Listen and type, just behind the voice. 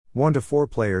1 to 4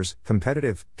 players,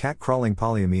 competitive, cat crawling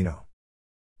polyamino.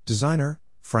 Designer,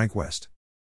 Frank West.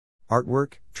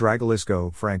 Artwork,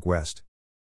 Dragalisco, Frank West.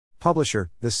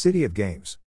 Publisher, The City of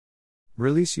Games.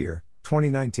 Release year,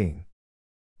 2019.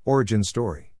 Origin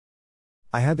story.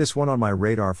 I had this one on my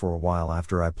radar for a while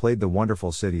after I played the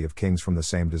wonderful City of Kings from the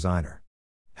same designer.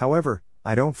 However,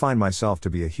 I don't find myself to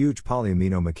be a huge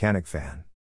polyamino mechanic fan.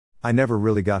 I never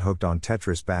really got hooked on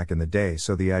Tetris back in the day,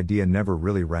 so the idea never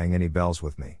really rang any bells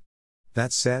with me.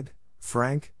 That said,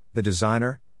 Frank, the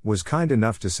designer, was kind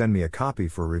enough to send me a copy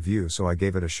for review, so I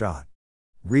gave it a shot.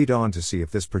 Read on to see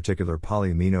if this particular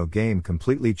polyamino game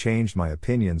completely changed my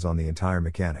opinions on the entire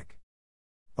mechanic.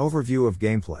 Overview of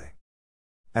gameplay.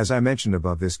 As I mentioned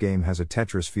above, this game has a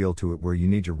Tetris feel to it where you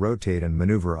need to rotate and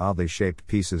maneuver oddly shaped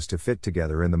pieces to fit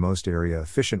together in the most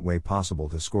area-efficient way possible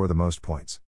to score the most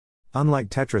points. Unlike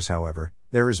Tetris, however,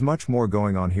 there is much more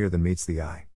going on here than meets the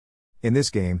eye. In this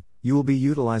game, you will be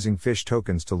utilizing fish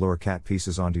tokens to lure cat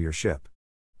pieces onto your ship.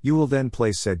 You will then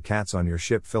place said cats on your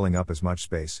ship, filling up as much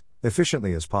space,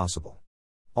 efficiently as possible.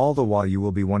 All the while you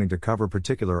will be wanting to cover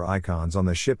particular icons on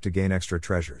the ship to gain extra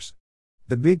treasures.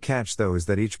 The big catch though is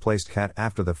that each placed cat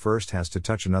after the first has to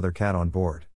touch another cat on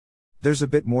board. There's a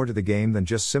bit more to the game than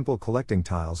just simple collecting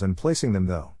tiles and placing them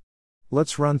though.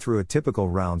 Let's run through a typical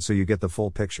round so you get the full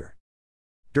picture.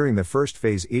 During the first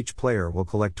phase, each player will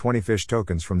collect 20 fish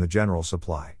tokens from the general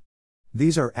supply.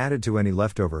 These are added to any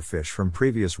leftover fish from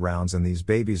previous rounds, and these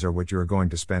babies are what you are going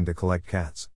to spend to collect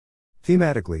cats.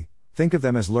 Thematically, think of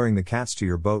them as luring the cats to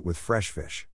your boat with fresh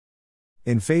fish.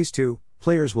 In Phase 2,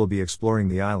 players will be exploring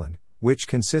the island, which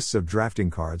consists of drafting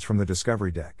cards from the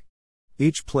discovery deck.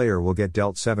 Each player will get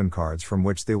dealt 7 cards from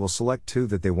which they will select 2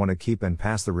 that they want to keep and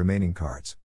pass the remaining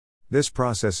cards. This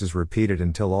process is repeated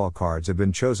until all cards have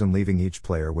been chosen, leaving each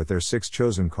player with their 6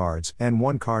 chosen cards and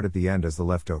 1 card at the end as the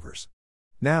leftovers.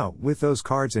 Now, with those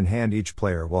cards in hand, each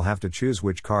player will have to choose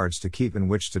which cards to keep and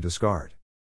which to discard.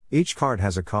 Each card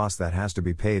has a cost that has to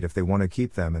be paid if they want to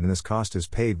keep them, and this cost is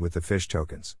paid with the fish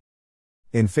tokens.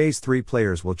 In Phase 3,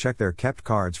 players will check their kept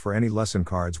cards for any lesson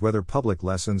cards, whether public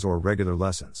lessons or regular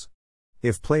lessons.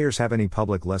 If players have any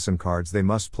public lesson cards, they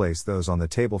must place those on the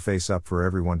table face up for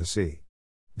everyone to see.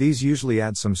 These usually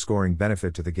add some scoring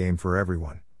benefit to the game for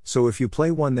everyone, so if you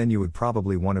play one, then you would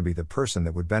probably want to be the person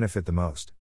that would benefit the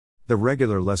most. The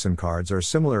regular lesson cards are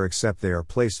similar, except they are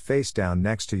placed face down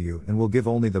next to you and will give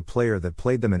only the player that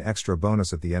played them an extra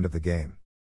bonus at the end of the game.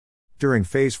 During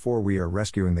Phase 4, we are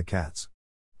rescuing the cats.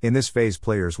 In this phase,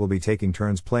 players will be taking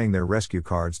turns playing their rescue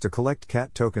cards to collect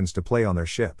cat tokens to play on their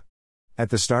ship. At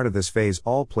the start of this phase,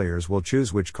 all players will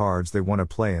choose which cards they want to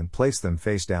play and place them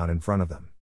face down in front of them.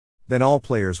 Then all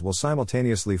players will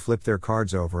simultaneously flip their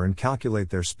cards over and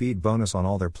calculate their speed bonus on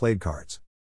all their played cards.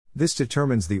 This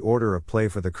determines the order of play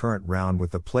for the current round,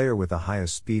 with the player with the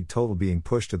highest speed total being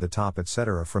pushed to the top,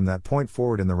 etc. From that point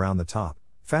forward in the round, the top,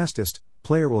 fastest,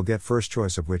 player will get first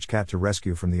choice of which cat to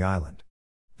rescue from the island.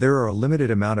 There are a limited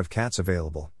amount of cats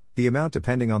available, the amount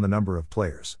depending on the number of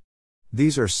players.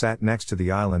 These are sat next to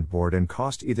the island board and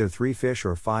cost either 3 fish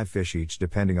or 5 fish each,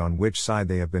 depending on which side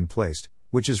they have been placed,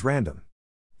 which is random.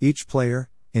 Each player,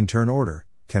 in turn order,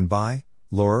 can buy,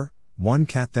 lure, 1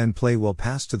 cat, then play will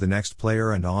pass to the next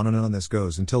player, and on this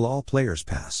goes until all players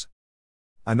pass.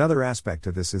 Another aspect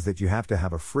of this is that you have to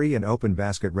have a free and open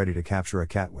basket ready to capture a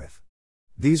cat with.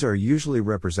 These are usually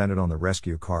represented on the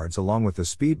rescue cards, along with the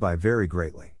speed by vary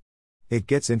greatly. It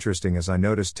gets interesting, as I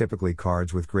noticed typically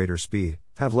cards with greater speed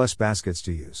have less baskets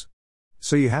to use.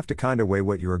 So you have to kinda weigh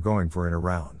what you are going for in a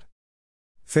round.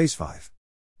 Phase 5.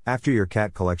 After your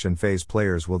cat collection phase,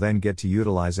 players will then get to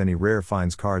utilize any rare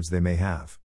finds cards they may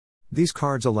have. These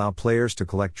cards allow players to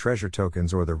collect treasure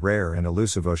tokens or the rare and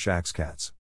elusive Oshax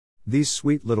cats. These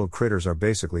sweet little critters are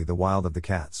basically the wild of the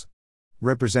cats.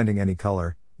 Representing any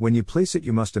color, when you place it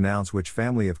you must announce which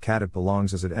family of cat it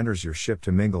belongs as it enters your ship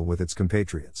to mingle with its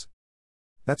compatriots.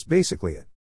 That's basically it.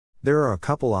 There are a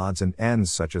couple odds and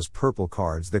ends, such as purple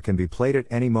cards that can be played at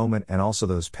any moment, and also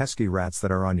those pesky rats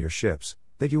that are on your ships,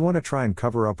 that you want to try and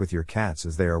cover up with your cats,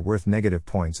 as they are worth negative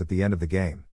points at the end of the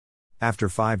game. After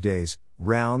 5 days,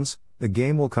 rounds, the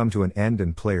game will come to an end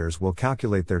and players will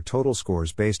calculate their total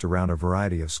scores based around a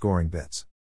variety of scoring bits.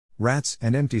 Rats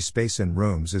and empty space in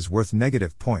rooms is worth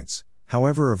negative points,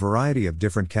 however a variety of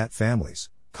different cat families,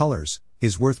 colors,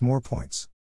 is worth more points.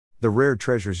 The rare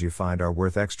treasures you find are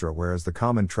worth extra, whereas the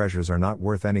common treasures are not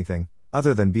worth anything,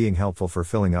 other than being helpful for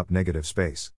filling up negative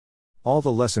space. All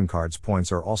the lesson cards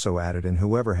points are also added, and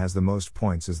whoever has the most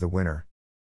points is the winner.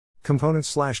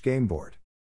 Components/game board.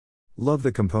 Love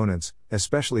the components,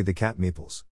 especially the cat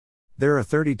meeples. There are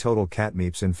 30 total cat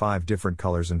meeps in 5 different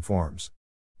colors and forms.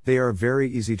 They are very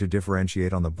easy to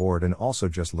differentiate on the board and also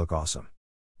just look awesome.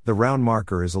 The round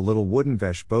marker is a little wooden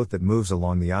Vesh boat that moves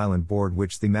along the island board,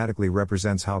 which thematically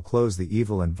represents how close the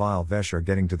evil and vile Vesh are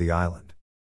getting to the island.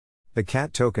 The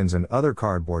cat tokens and other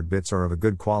cardboard bits are of a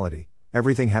good quality,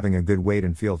 everything having a good weight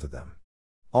and feel to them.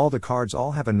 All the cards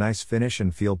all have a nice finish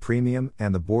and feel premium,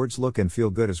 and the boards look and feel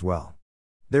good as well.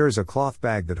 There is a cloth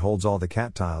bag that holds all the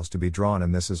cat tiles to be drawn,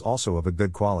 and this is also of a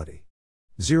good quality.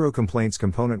 Zero complaints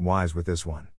component-wise with this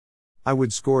one. I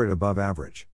would score it above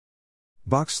average.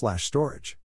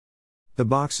 Box/storage. The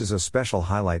box is a special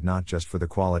highlight not just for the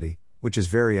quality, which is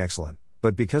very excellent,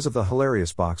 but because of the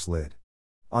hilarious box lid.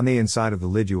 On the inside of the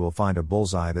lid you will find a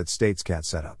bullseye that states cat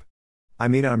setup. I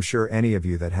mean, I'm sure any of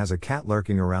you that has a cat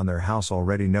lurking around their house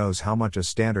already knows how much a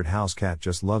standard house cat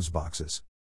just loves boxes.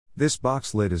 This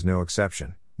box lid is no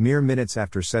exception. Mere minutes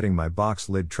after setting my box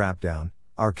lid trap down,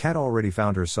 our cat already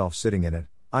found herself sitting in it,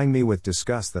 eyeing me with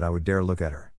disgust that I would dare look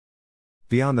at her.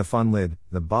 Beyond the fun lid,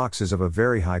 the box is of a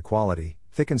very high quality,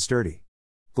 thick and sturdy.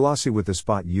 Glossy with the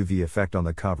spot UV effect on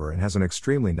the cover and has an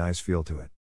extremely nice feel to it.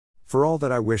 For all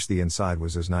that I wish the inside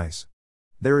was as nice.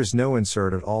 There is no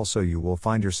insert at all, so you will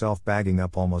find yourself bagging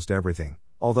up almost everything,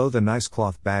 although the nice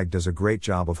cloth bag does a great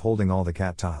job of holding all the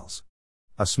cat tiles.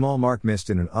 A small mark missed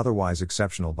in an otherwise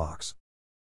exceptional box.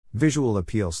 Visual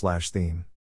appeal/theme.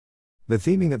 The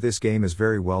theming of this game is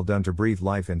very well done to breathe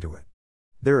life into it.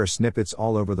 There are snippets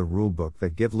all over the rulebook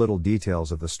that give little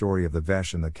details of the story of the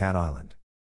Vesh and the Cat Island.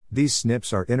 These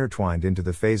snips are intertwined into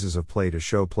the phases of play to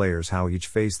show players how each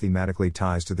phase thematically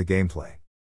ties to the gameplay.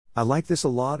 I like this a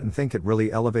lot and think it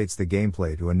really elevates the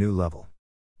gameplay to a new level.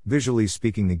 Visually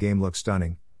speaking, the game looks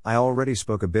stunning. I already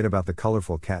spoke a bit about the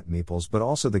colorful cat meeples, but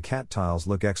also the cat tiles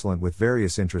look excellent with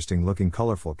various interesting looking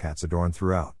colorful cats adorned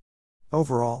throughout.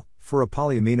 Overall, for a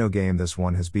Polyomino game, this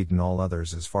one has beaten all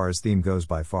others as far as theme goes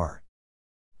by far.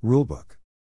 Rulebook.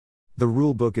 The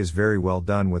rulebook is very well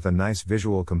done with a nice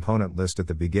visual component list at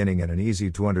the beginning and an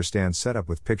easy to understand setup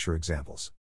with picture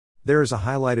examples. There is a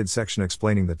highlighted section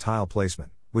explaining the tile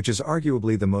placement, which is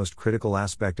arguably the most critical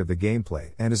aspect of the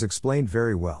gameplay and is explained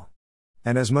very well.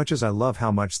 And as much as I love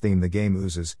how much theme the game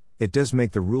oozes, it does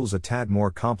make the rules a tad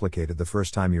more complicated the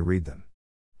first time you read them.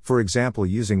 For example,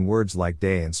 using words like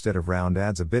day instead of round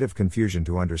adds a bit of confusion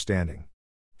to understanding.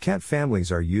 Cat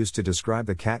families are used to describe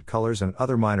the cat colors and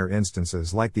other minor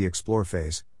instances like the explore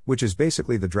phase, which is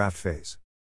basically the draft phase.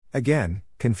 Again,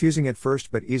 confusing at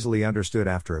first but easily understood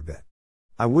after a bit.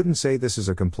 I wouldn't say this is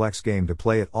a complex game to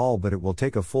play at all, but it will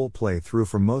take a full play through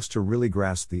for most to really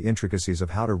grasp the intricacies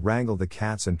of how to wrangle the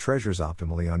cats and treasures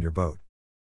optimally on your boat.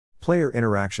 Player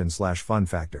interaction/fun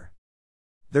factor.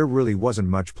 There really wasn't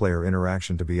much player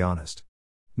interaction, to be honest.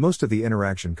 Most of the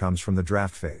interaction comes from the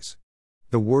draft phase.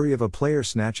 The worry of a player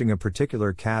snatching a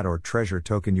particular cat or treasure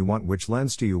token you want, which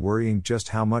lends to you worrying just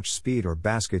how much speed or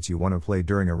baskets you want to play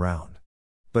during a round.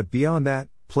 But beyond that,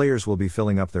 players will be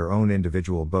filling up their own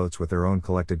individual boats with their own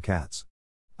collected cats.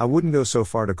 I wouldn't go so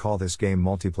far to call this game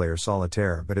multiplayer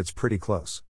solitaire, but it's pretty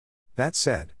close. That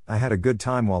said, I had a good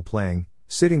time while playing,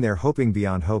 sitting there hoping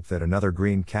beyond hope that another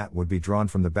green cat would be drawn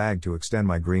from the bag to extend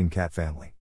my green cat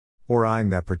family. Or eyeing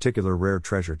that particular rare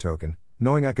treasure token,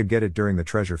 knowing I could get it during the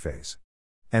treasure phase.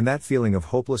 And that feeling of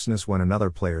hopelessness when another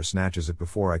player snatches it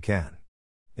before I can.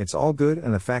 It's all good,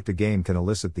 and the fact a game can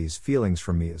elicit these feelings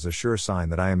from me is a sure sign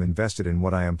that I am invested in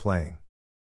what I am playing.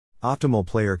 Optimal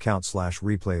player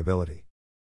count/replayability.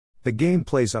 The game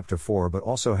plays up to 4 but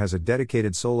also has a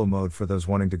dedicated solo mode for those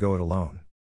wanting to go it alone.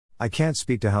 I can't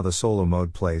speak to how the solo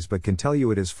mode plays, but can tell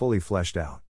you it is fully fleshed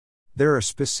out. There are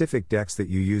specific decks that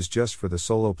you use just for the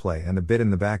solo play and a bit in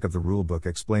the back of the rulebook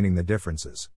explaining the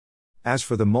differences. As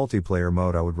for the multiplayer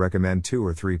mode, I would recommend 2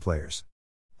 or 3 players.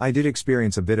 I did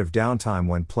experience a bit of downtime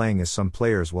when playing, as some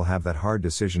players will have that hard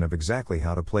decision of exactly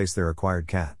how to place their acquired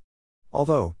cat.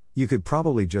 Although, you could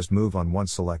probably just move on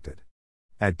once selected.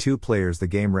 At 2 players the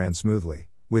game ran smoothly,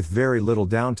 with very little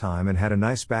downtime, and had a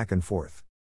nice back and forth.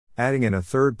 Adding in a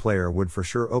 3rd player would for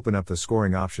sure open up the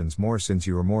scoring options more, since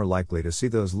you are more likely to see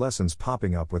those lessons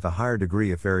popping up with a higher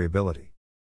degree of variability.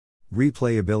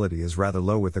 Replayability is rather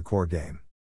low with the core game.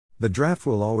 The draft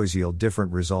will always yield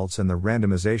different results, and the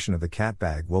randomization of the cat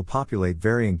bag will populate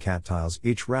varying cat tiles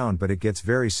each round, but it gets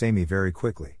very samey very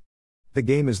quickly. The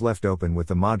game is left open with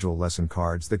the module lesson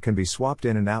cards that can be swapped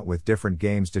in and out with different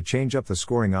games to change up the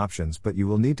scoring options, but you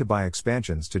will need to buy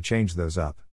expansions to change those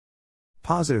up.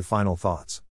 Positive final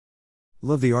thoughts.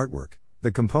 Love the artwork,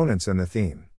 the components, and the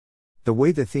theme. The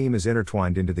way the theme is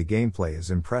intertwined into the gameplay is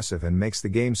impressive and makes the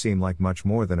game seem like much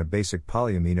more than a basic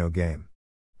Polyomino game.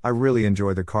 I really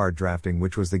enjoy the card drafting,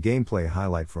 which was the gameplay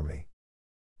highlight for me.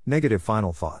 Negative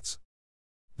final thoughts.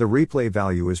 The replay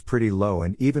value is pretty low,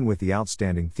 and even with the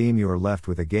outstanding theme you are left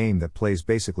with a game that plays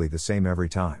basically the same every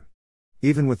time.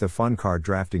 Even with the fun card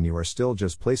drafting, you are still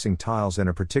just placing tiles in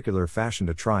a particular fashion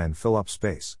to try and fill up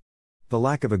space. The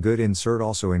lack of a good insert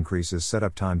also increases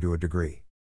setup time to a degree.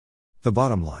 The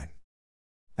bottom line.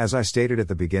 As I stated at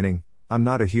the beginning, I'm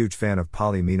not a huge fan of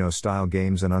Polyomino style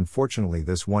games, and unfortunately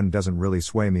this one doesn't really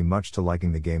sway me much to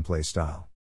liking the gameplay style.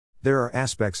 There are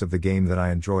aspects of the game that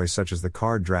I enjoy, such as the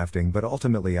card drafting, but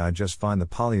ultimately I just find the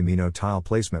Polyomino tile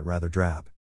placement rather drab.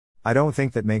 I don't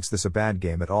think that makes this a bad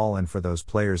game at all, and for those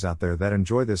players out there that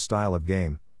enjoy this style of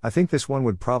game, I think this one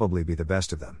would probably be the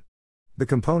best of them. The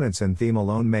components and theme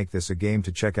alone make this a game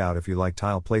to check out if you like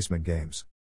tile placement games.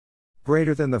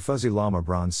 Greater than the Fuzzy Llama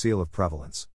Bronze Seal of Prevalence.